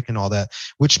diplomatic and all that,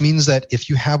 which means that if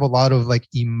you have a lot of like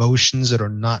emotions that are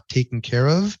not taken care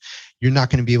of, you're not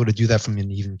going to be able to do that from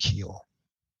an even keel.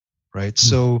 Right. Mm-hmm.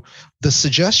 So the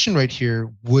suggestion right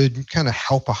here would kind of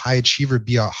help a high achiever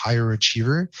be a higher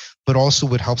achiever, but also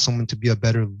would help someone to be a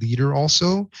better leader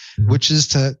also, mm-hmm. which is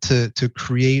to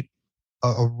create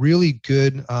a really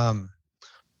good, I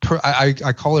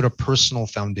call it a personal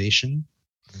foundation.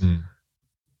 Mm-hmm.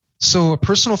 So a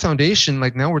personal foundation,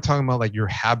 like now we're talking about like your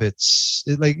habits.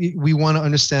 We want to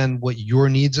understand what your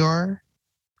needs are,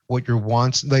 what your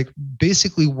wants, like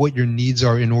basically what your needs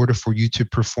are in order for you to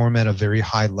perform at a very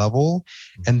high level,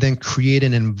 and then create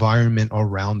an environment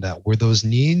around that where those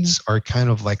needs are kind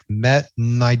of like met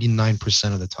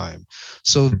 99% of the time.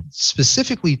 So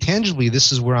specifically, tangibly,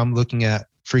 this is where I'm looking at,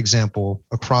 for example,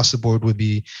 across the board would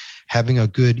be having a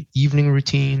good evening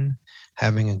routine,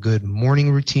 having a good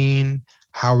morning routine.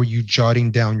 How are you jotting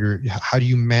down how do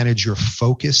you manage your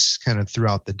focus kind of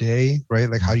throughout the day, right?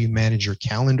 Like how do you manage your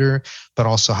calendar, but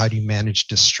also how do you manage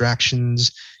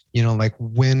distractions? Like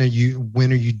when are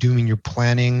you doing your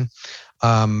planning?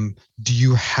 Do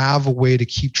you have a way to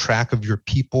keep track of your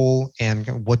people and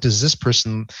what are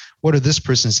this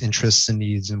person's interests and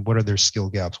needs and what are their skill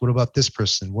gaps? What about this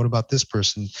person? What about this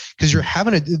person? Because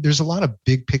there's a lot of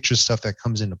big picture stuff that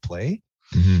comes into play.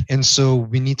 Mm-hmm. And so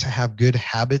we need to have good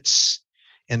habits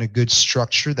and a good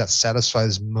structure that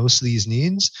satisfies most of these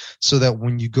needs, so that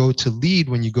when you go to lead,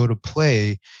 when you go to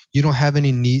play, you don't have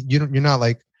any need. You're not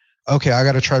like, okay, I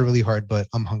got to try really hard, but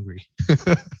I'm hungry.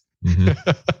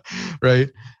 Mm-hmm. Right.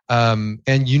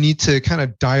 And you need to kind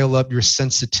of dial up your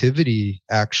sensitivity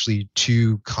actually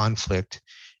to conflict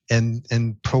and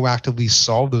proactively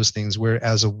solve those things. Where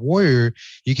as a warrior,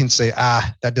 you can say,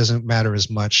 that doesn't matter as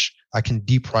much. I can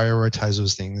deprioritize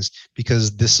those things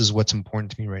because this is what's important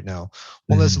to me right now.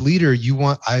 Well, mm-hmm. as a leader,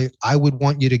 I would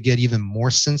want you to get even more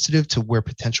sensitive to where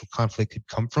potential conflict could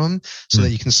come from, so mm-hmm. that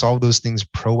you can solve those things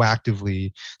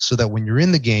proactively, so that when you're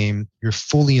in the game, you're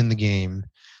fully in the game.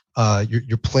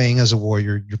 You're playing as a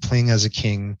warrior, you're playing as a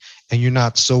king, and you're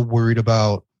not so worried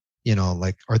about,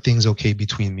 like, are things okay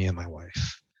between me and my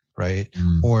wife? Right?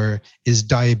 Mm. Or is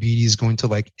diabetes going to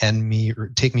like end me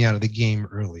or take me out of the game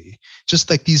early? Just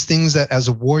like these things that as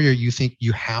a warrior, you think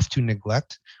you have to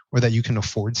neglect or that you can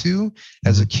afford to.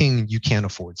 As a king, you can't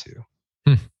afford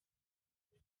to.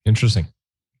 Interesting.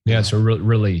 Yeah. So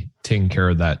really taking care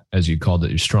of that, as you called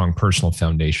it, your strong personal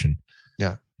foundation.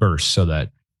 Yeah. First, so that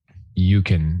you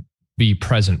can be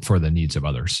present for the needs of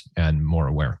others and more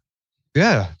aware.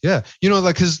 Yeah.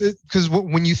 Like, because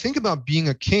when you think about being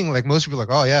a king, like most people are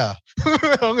like, oh yeah,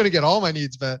 I'm going to get all my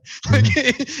needs met, like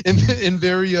in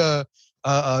very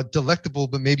delectable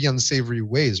but maybe unsavory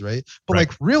ways, right? But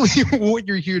like really, what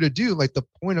you're here to do, like the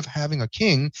point of having a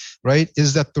king, right,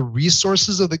 is that the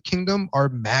resources of the kingdom are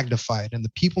magnified and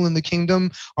the people in the kingdom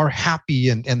are happy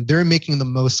and they're making the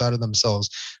most out of themselves.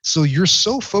 So you're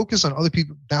so focused on other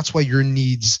people. That's why your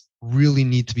needs really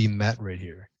need to be met right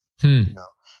here.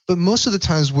 But most of the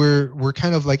times we're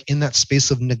kind of like in that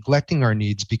space of neglecting our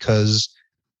needs because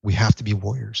we have to be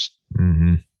warriors.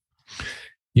 Mm-hmm.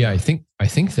 Yeah, I think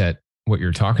that what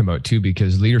you're talking about too,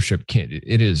 because leadership can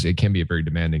be a very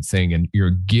demanding thing, and you're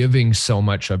giving so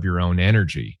much of your own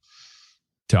energy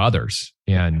to others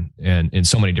and in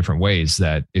so many different ways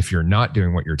that if you're not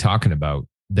doing what you're talking about,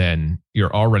 then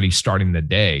you're already starting the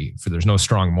day. There's no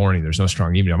strong morning, there's no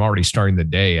strong evening. I'm already starting the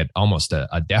day at almost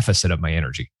a deficit of my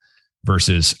energy,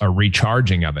 versus a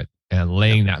recharging of it and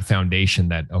laying that foundation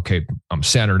that, okay, I'm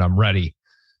centered, I'm ready,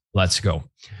 let's go.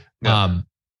 Yeah.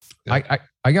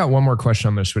 I got one more question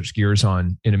I'm going to switch gears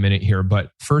on in a minute here, but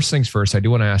first things first, I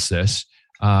do want to ask this.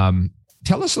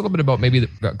 Tell us a little bit about maybe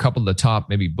a couple of the top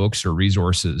maybe books or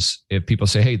resources. If people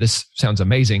say, hey, this sounds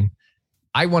amazing,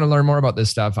 I want to learn more about this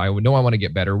stuff, I would know I want to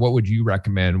get better, what would you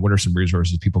recommend? What are some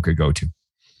resources people could go to?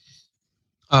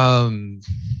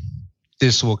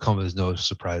 this will come as no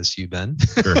surprise to you, Ben.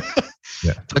 Sure.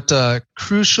 Yeah. But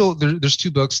crucial, there's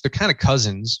two books. They're kind of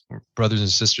cousins, or brothers and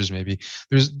sisters, maybe.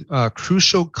 There's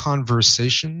Crucial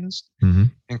Conversations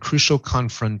and Crucial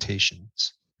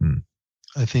Confrontations.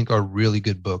 I think are really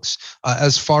good books.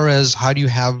 As far as how do you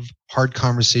have hard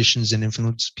conversations and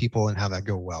influence people and have that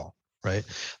go well, right?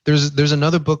 There's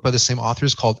another book by the same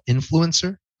authors called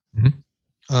Influencer.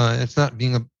 It's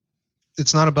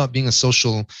not about being a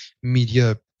social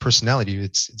media personality.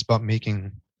 It's about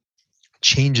making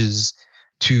changes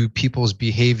to people's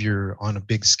behavior on a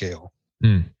big scale.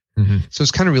 So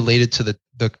it's kind of related to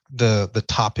the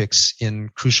topics in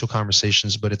Crucial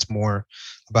Conversations, but it's more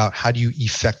about how do you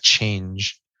effect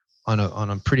change on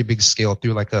a pretty big scale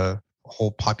through like a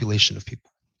whole population of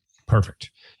people.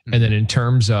 Perfect. And then in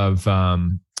terms of,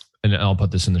 and I'll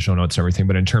put this in the show notes and everything,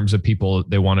 but in terms of people,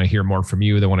 they want to hear more from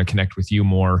you, they want to connect with you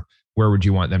more, where would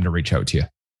you want them to reach out to you?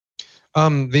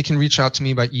 They can reach out to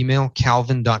me by email,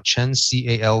 calvin.chen,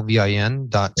 calvin.chen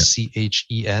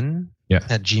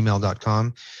at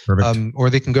gmail.com. Perfect. Or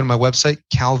they can go to my website,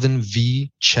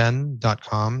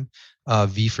 calvinvchen.com,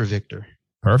 V for Victor.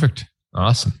 Perfect.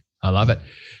 Awesome. I love it.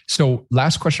 So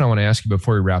last question I want to ask you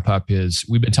before we wrap up is,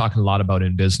 we've been talking a lot about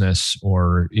in business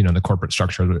or, the corporate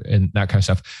structure and that kind of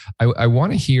stuff. I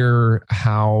want to hear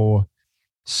how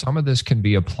some of this can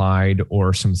be applied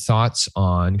or some thoughts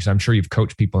on, because I'm sure you've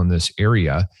coached people in this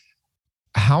area.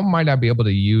 How might I be able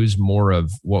to use more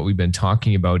of what we've been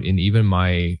talking about in even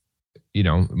my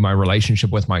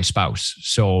relationship with my spouse?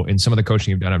 So in some of the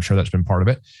coaching you've done, I'm sure that's been part of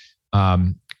it.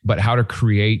 But how to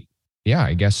create,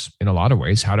 I guess in a lot of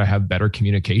ways, how to have better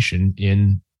communication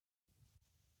in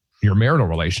your marital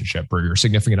relationship or your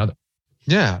significant other.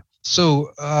 Yeah.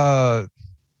 So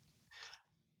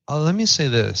let me say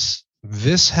this.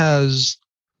 This has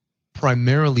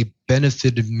primarily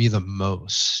benefited me the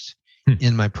most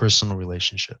in my personal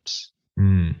relationships.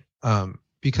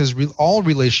 Because all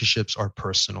relationships are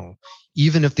personal,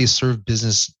 even if they serve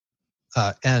business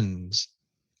ends.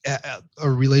 A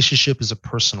relationship is a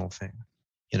personal thing,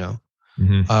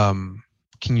 Can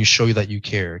you show you that you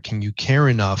care? Can you care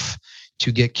enough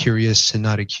to get curious and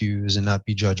not accuse and not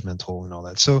be judgmental and all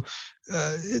that? So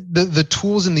the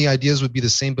tools and the ideas would be the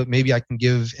same, but maybe I can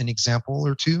give an example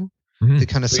or two to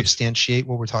kind of substantiate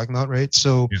what we're talking about, right?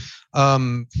 So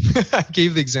I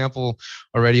gave the example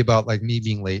already about like me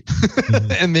being late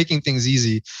and making things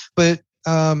easy. But,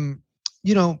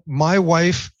 my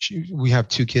wife, we have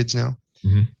 2 kids now.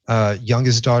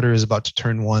 Youngest daughter is about to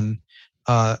turn 1.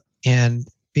 And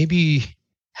maybe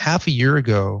half a year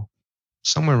ago,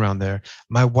 somewhere around there,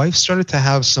 my wife started to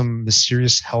have some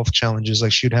mysterious health challenges.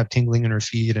 Like she would have tingling in her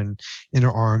feet and in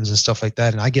her arms and stuff like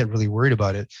that. And I get really worried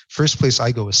about it. First place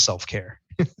I go is self-care.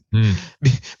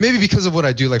 Maybe because of what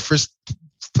I do, like first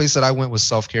place that I went was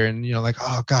self-care. And,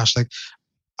 oh gosh, like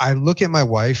I look at my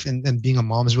wife and being a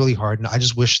mom is really hard. And I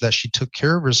just wish that she took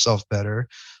care of herself better.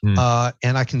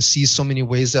 And I can see so many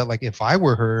ways that like, if I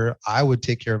were her, I would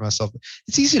take care of myself.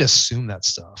 It's easy to assume that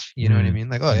stuff. You know what I mean?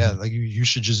 Like, oh yeah, like you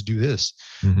should just do this.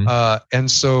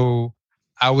 And so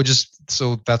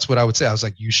so that's what I would say. I was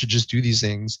like, you should just do these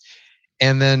things.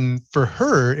 And then for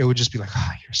her, it would just be like,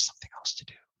 here's something else to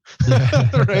do.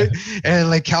 Right. And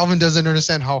like Calvin doesn't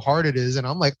understand how hard it is. And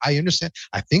I'm like, I understand.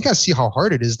 I think I see how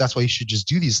hard it is. That's why you should just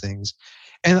do these things.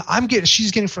 And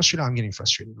she's getting frustrated. I'm getting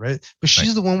frustrated. Right. But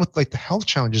she's the one with like the health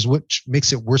challenges, which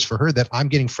makes it worse for her that I'm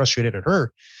getting frustrated at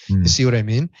her. You see what I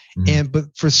mean? But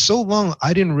for so long,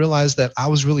 I didn't realize that I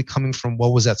was really coming from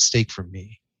what was at stake for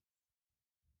me,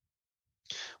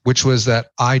 which was that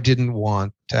I didn't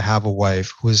want to have a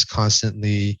wife who is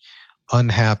constantly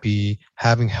unhappy,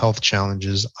 having health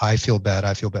challenges. I feel bad.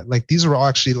 Like these are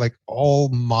actually like all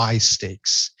my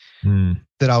stakes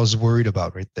that I was worried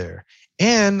about right there.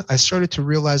 And I started to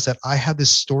realize that I had this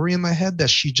story in my head that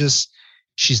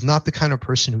she's not the kind of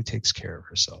person who takes care of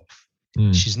herself.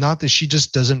 She's not she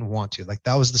just doesn't want to. Like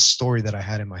that was the story that I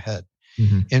had in my head.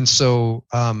 And so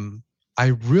I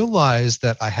realized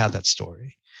that I had that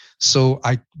story. So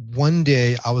one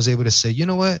day I was able to say, you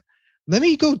know what, let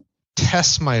me go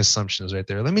test my assumptions right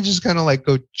there. Let me just kind of like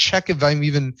go check if I'm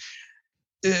even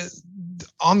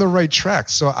on the right track.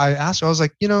 So I asked her, I was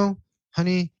like,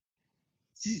 honey,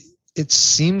 it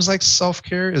seems like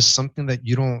self-care is something that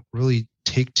you don't really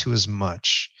take to as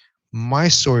much. My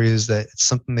story is that it's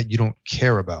something that you don't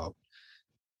care about.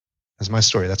 That's my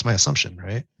story. That's my assumption,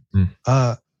 right?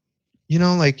 But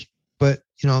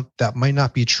that might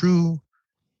not be true,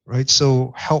 right?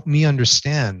 So help me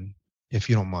understand if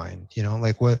you don't mind,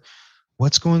 like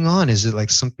what's going on? Is it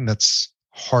like something that's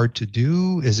hard to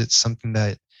do? Is it something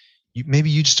that maybe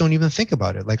you just don't even think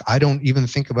about it. Like, I don't even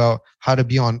think about how to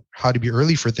be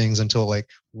early for things until like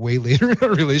way later in a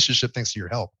relationship, thanks to your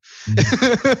help.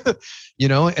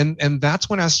 Mm-hmm. And that's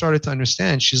when I started to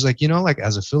understand. She's like, like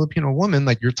as a Filipino woman,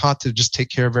 like you're taught to just take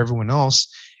care of everyone else,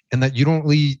 and that you don't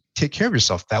really take care of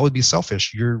yourself. That would be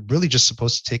selfish. You're really just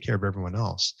supposed to take care of everyone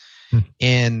else.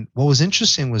 And what was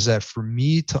interesting was that for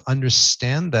me to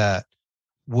understand that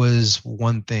was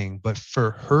one thing, but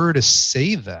for her to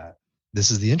say that,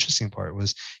 this is the interesting part,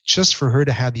 was just for her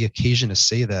to have the occasion to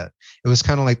say that. It was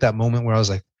kind of like that moment where I was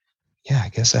like, yeah, I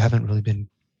guess I haven't really been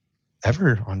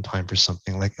ever on time for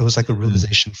something. Like, it was like a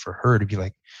realization for her to be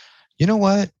like, you know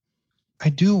what? I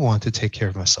do want to take care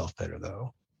of myself better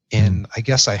though. And I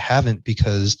guess I haven't,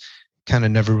 because kind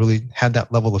of never really had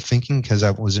that level of thinking, because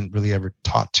I wasn't really ever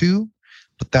taught to,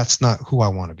 but that's not who I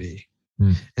want to be.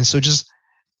 And so just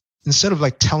instead of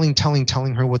like telling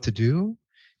her what to do,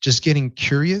 just getting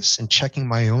curious and checking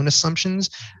my own assumptions.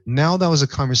 Now that was a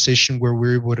conversation where we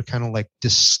were able to kind of like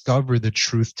discover the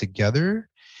truth together,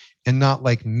 and not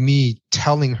like me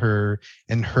telling her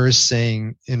and her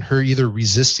saying, and her either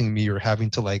resisting me or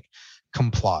having to like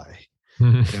comply,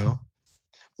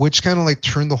 which kind of like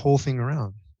turned the whole thing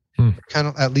around. Kind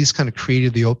of at least kind of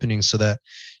created the opening so that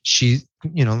she,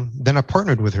 then I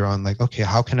partnered with her on like, okay,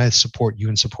 how can I support you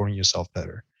in supporting yourself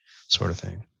better, sort of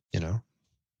thing,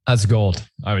 That's gold.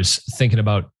 I was thinking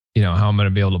about, how I'm going to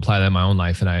be able to apply that in my own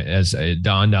life. And as it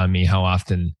dawned on me how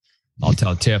often I'll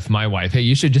tell Tiff, my wife, hey,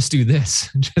 you should just do this.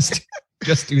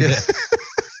 just do this.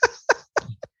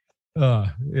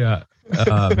 Yeah.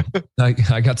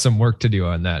 I got some work to do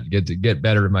on that. Get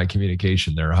better at my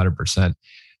communication there 100%.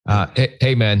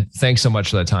 Hey man, thanks so much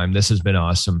for that time. This has been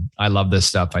awesome. I love this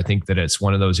stuff. I think that it's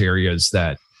one of those areas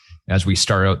that, as we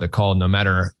start out the call, no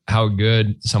matter how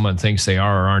good someone thinks they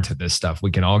are or aren't at this stuff,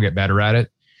 we can all get better at it.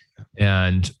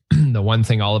 And the one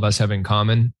thing all of us have in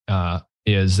common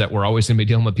is that we're always going to be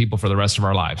dealing with people for the rest of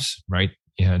our lives, right?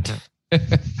 And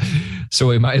so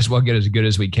we might as well get as good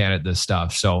as we can at this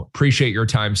stuff. So appreciate your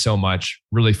time so much.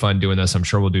 Really fun doing this. I'm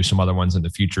sure we'll do some other ones in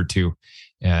the future too.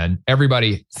 And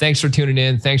everybody, thanks for tuning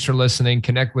in. Thanks for listening.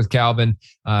 Connect with Calvin.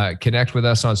 Connect with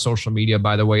us on social media,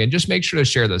 by the way, and just make sure to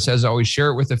share this. As always,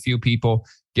 share it with a few people.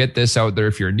 Get this out there.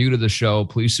 If you're new to the show,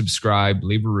 please subscribe,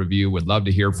 leave a review. Would love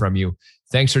to hear from you.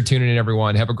 Thanks for tuning in,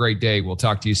 everyone. Have a great day. We'll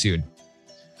talk to you soon.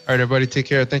 All right, everybody. Take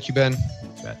care. Thank you, Ben.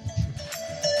 Bet.